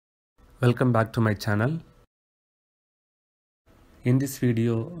Welcome back to my channel. In this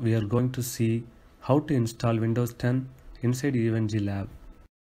video, we are going to see how to install Windows 10 inside EVE-NG Lab.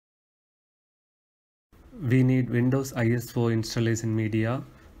 We need Windows ISO installation media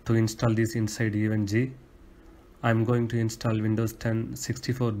to install this inside EVE-NG. I am going to install Windows 10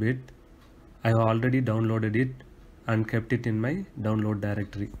 64-bit. I have already downloaded it and kept it in my download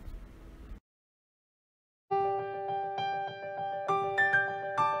directory.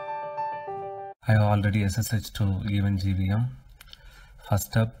 I have already SSH to EVE-NG VM.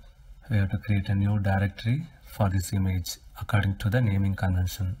 First up, we have to create a new directory for this image according to the naming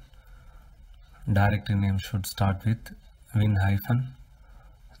convention. Directory name should start with win-,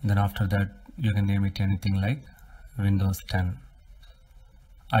 then after that you can name it anything like Windows 10.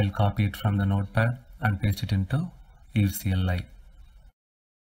 I'll copy it from the notepad and paste it into EVE-CLI.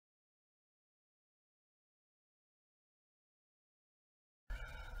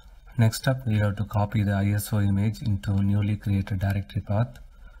 Next up, we have to copy the ISO image into newly created directory path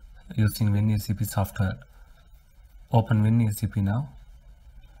using WinACP software. Open WinACP now.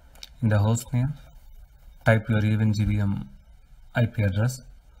 In the host name, type your EVE-NG VM IP address,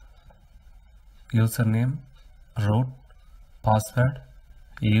 username, root, password,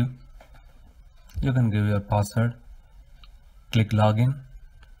 EVE. You can give your password, click login,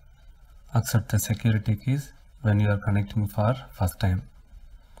 accept the security keys when you are connecting for first time.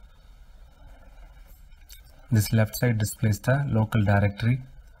 This left side displays the local directory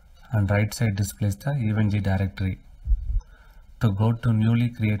and right side displays the EVE-NG directory. To go to newly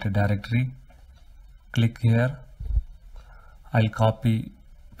created directory, click here. I'll copy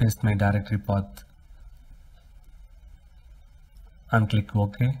paste my directory path and click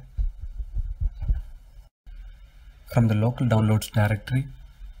OK. From the local downloads directory,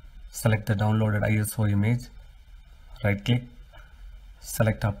 select the downloaded ISO image, right click,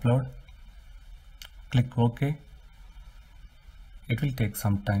 select upload, click OK. It will take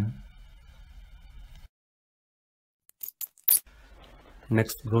some time.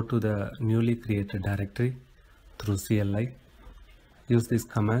 Next, go to the newly created directory through CLI. Use this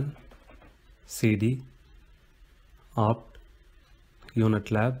command cd opt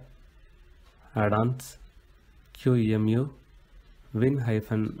unitlab add-ons qemu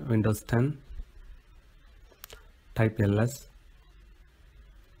win-windows 10. Type ls.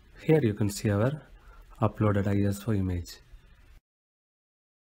 Here you can see our uploaded ISO image.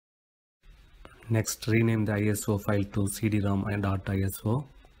 Next, rename the ISO file to cd-rom.iso.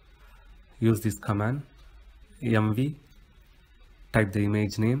 Use this command mv, type the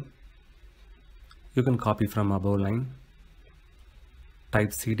image name. You can copy from above line.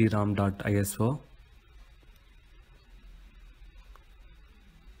 Type cd-rom.iso.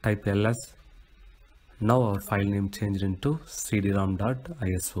 Type ls. Now our file name changed into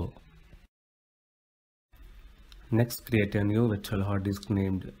cd-rom.iso. Next, create a new virtual hard disk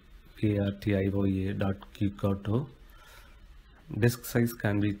named partioa.qco2. Disk size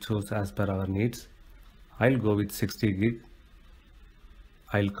can be chosen as per our needs. I'll go with 60 gig.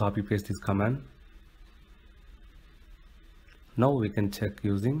 I'll copy paste this command. Now we can check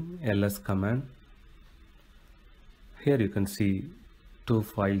using ls command. Here you can see two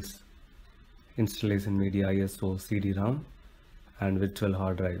files, installation media ISO CD-ROM and virtual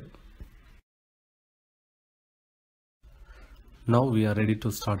hard drive. Now we are ready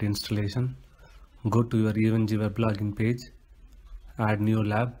to start installation. Go to your EVE-NG web login page, add new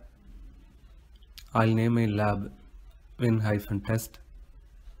lab. I'll name my lab win-test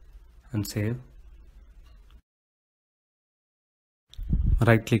and save.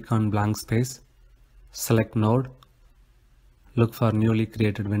 Right click on blank space, select node, look for newly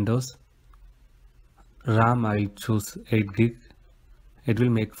created Windows. RAM I'll choose 8 gig. It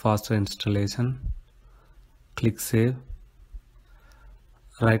will make faster installation. Click save.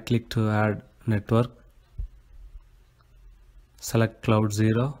 Right click to add network. Select Cloud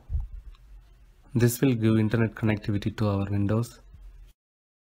 0. This will give internet connectivity to our Windows.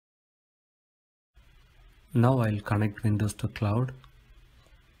 Now I'll connect Windows to cloud.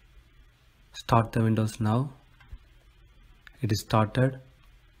 Start the Windows now. It is started.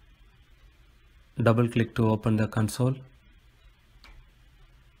 Double click to open the console.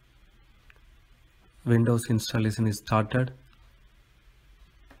 Windows installation is started.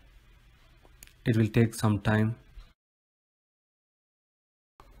 It will take some time.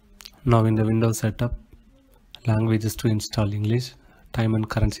 Now in the Windows setup, languages to install English, time and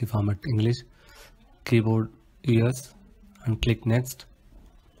currency format English, keyboard US, and click next.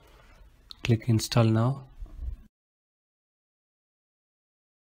 Click install now.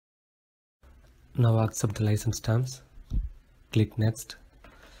 Now accept the license terms. Click next.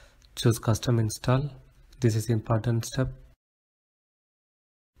 Choose custom install. This is important step.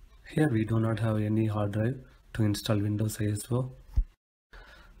 Here we do not have any hard drive to install Windows ISO.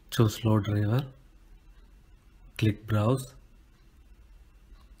 Choose load driver. Click browse.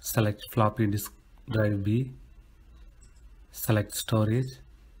 Select floppy disk drive B. Select storage.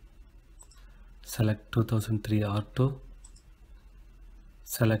 Select 2003 R2.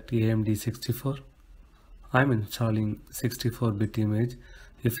 Select AMD 64. I am installing 64-bit image.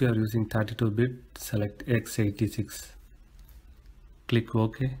 If you are using 32-bit, select x86. Click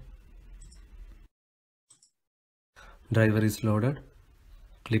OK. Driver is loaded.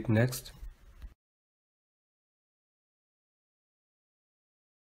 Click next.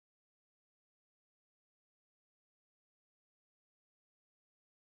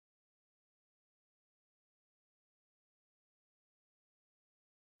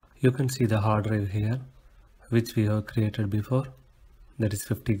 You can see the hard drive here, which we have created before, that is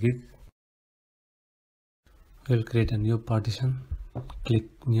 50 gig. We'll create a new partition. Click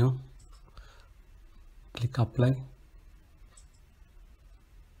new. Click apply.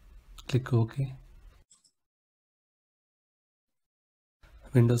 Click OK.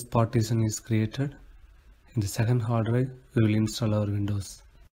 Windows partition is created. In the second hard drive, we will install our Windows.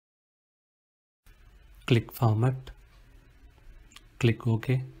 Click format. Click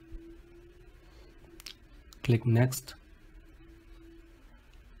OK. Click next.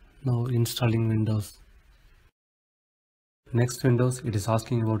 Now installing Windows. Next Windows, it is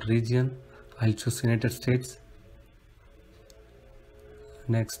asking about region. I'll choose United States.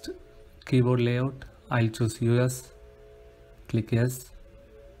 Next, keyboard layout. I'll choose US. Click yes.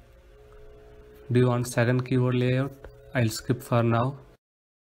 Do you want second keyboard layout? I'll skip for now.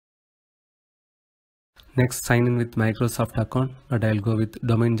 Next, sign in with Microsoft account, but I'll go with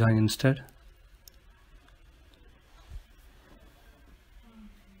domain join instead.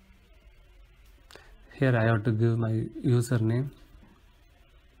 Here I have to give my username.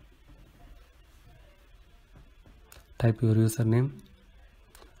 Type your username.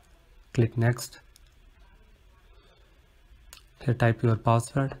 Click next. Here type your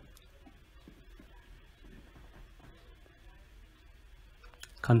password.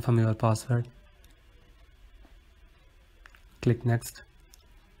 Confirm your password. Click next.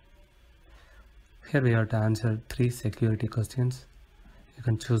 Here we have to answer 3 security questions. You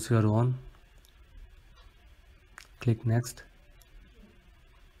can choose your own. Click next.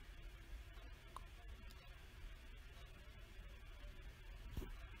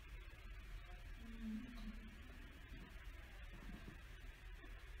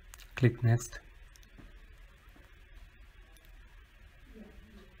 Click next.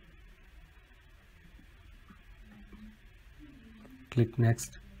 Click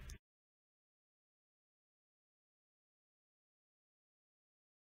next.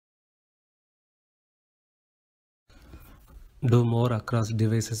 Do more across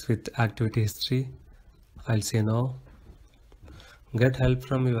devices with activity history. I'll say no. Get help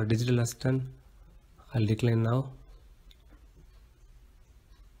from your digital assistant. I'll decline now.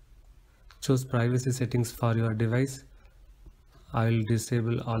 Choose privacy settings for your device. I will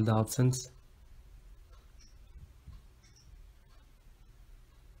disable all the options.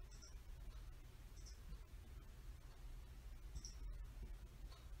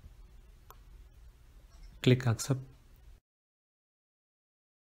 Click accept.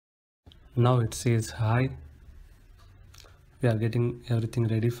 Now it says hi. We are getting everything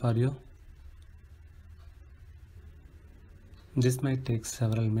ready for you. This might take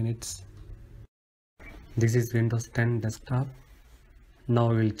several minutes. This is Windows 10 desktop. Now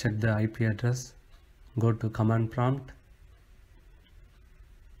we will check the IP address. Go to command prompt.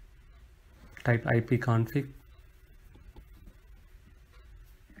 Type ipconfig.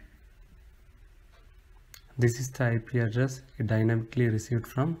 This is the IP address it dynamically received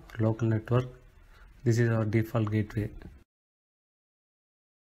from local network. This is our default gateway.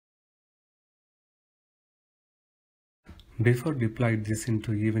 Before deploying this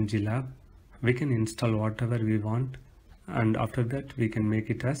into EVE-NG Lab, we can install whatever we want, and after that we can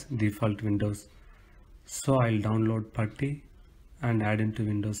make it as default Windows. So I'll download Putty and add into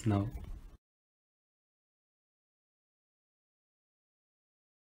Windows now.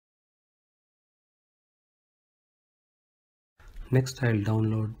 Next I'll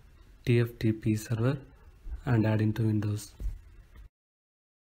download TFTP server and add into Windows.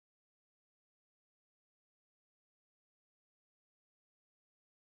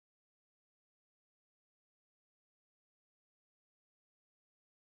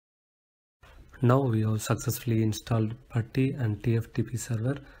 Now we have successfully installed Putty and TFTP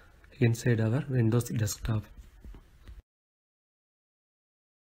server inside our Windows desktop.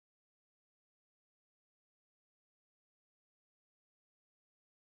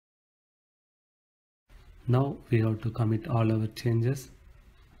 Now we have to commit all our changes,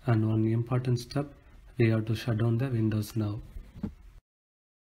 and one important step, we have to shut down the Windows now.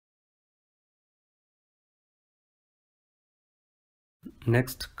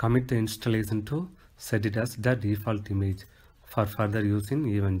 Next, commit the installation to set it as the default image for further use in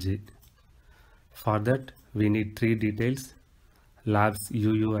EVE-NG. For that, we need three details: labs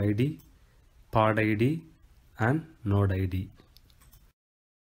UUID, pod ID, and node ID.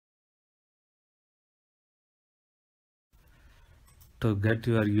 To get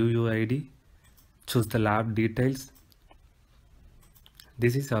your UUID, choose the lab details.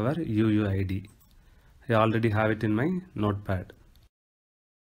 This is our UUID. I already have it in my notepad.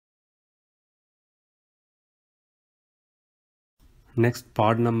 Next,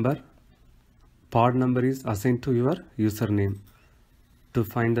 pod number. Pod number is assigned to your username. To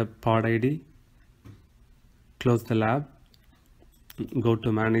find the pod ID, close the lab, go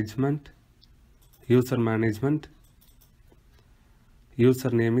to management, user management.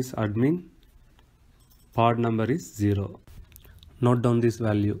 Username is admin, pod number is 0. Note down this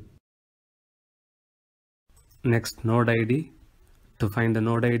value. Next, node ID. To find the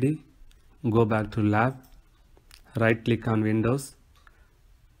node ID, go back to lab, right click on Windows.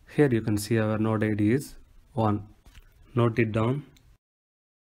 Here you can see our node ID is 1. Note it down.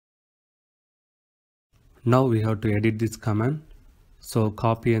 Now we have to edit this command. So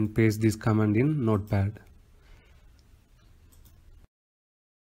copy and paste this command in Notepad.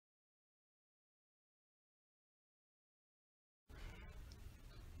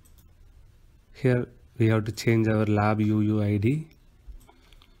 Here we have to change our lab UUID.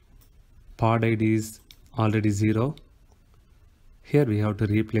 Pod ID is already 0. Here we have to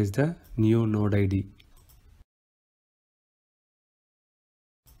replace the new node ID.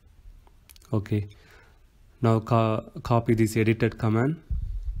 Okay. Now copy this edited command.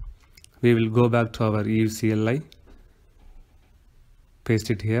 We will go back to our EVE CLI.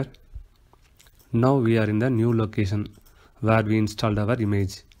 Paste it here. Now we are in the new location where we installed our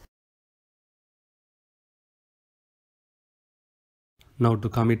image. Now to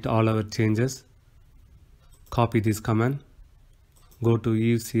commit all our changes, copy this command, go to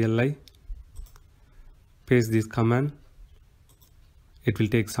EVE CLI, paste this command. It will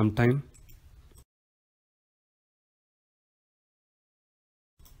take some time.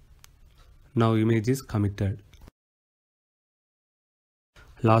 Now image is committed.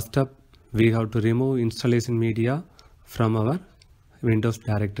 Last step, we have to remove installation media from our Windows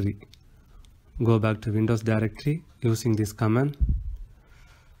directory. Go back to Windows directory using this command.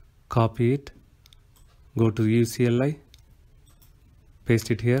 Copy it, go to EVE CLI,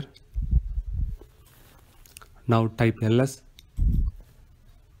 paste it here. Now type ls.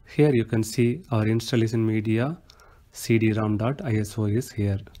 Here you can see our installation media cd-rom.iso is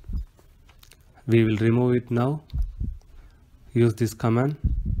here. We will remove it now. Use this command.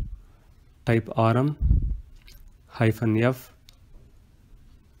 Type rm -f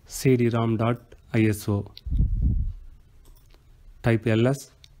cd-rom.iso. Type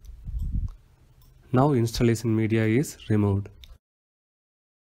ls. Now installation media is removed.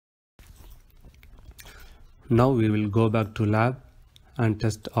 Now we will go back to lab and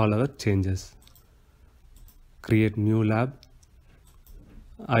test all our changes. Create new lab.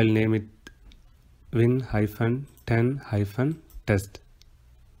 I'll name it win-10-test.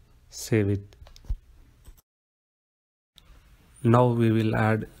 Save it. Now we will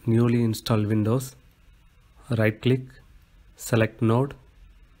add newly installed Windows. Right click, select node,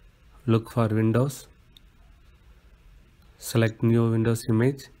 look for Windows, select new Windows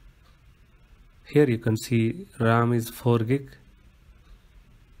image. Here you can see RAM is 4 GB.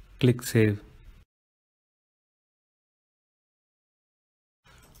 Click save.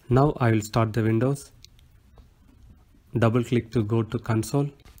 Now I will start the Windows. Double click to go to console.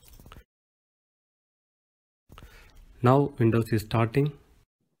 Now Windows is starting.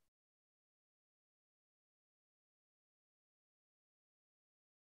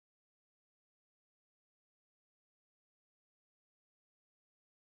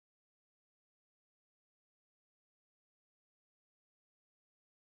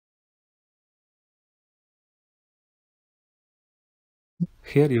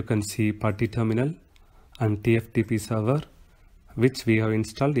 Here you can see PuTTY terminal and TFTP server, which we have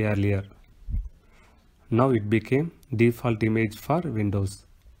installed earlier. Now it became default image for Windows.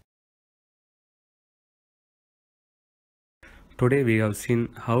 Today we have seen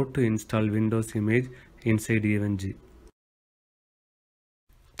how to install Windows image inside EVE-NG.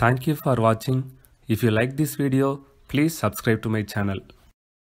 Thank you for watching. If you like this video, please subscribe to my channel.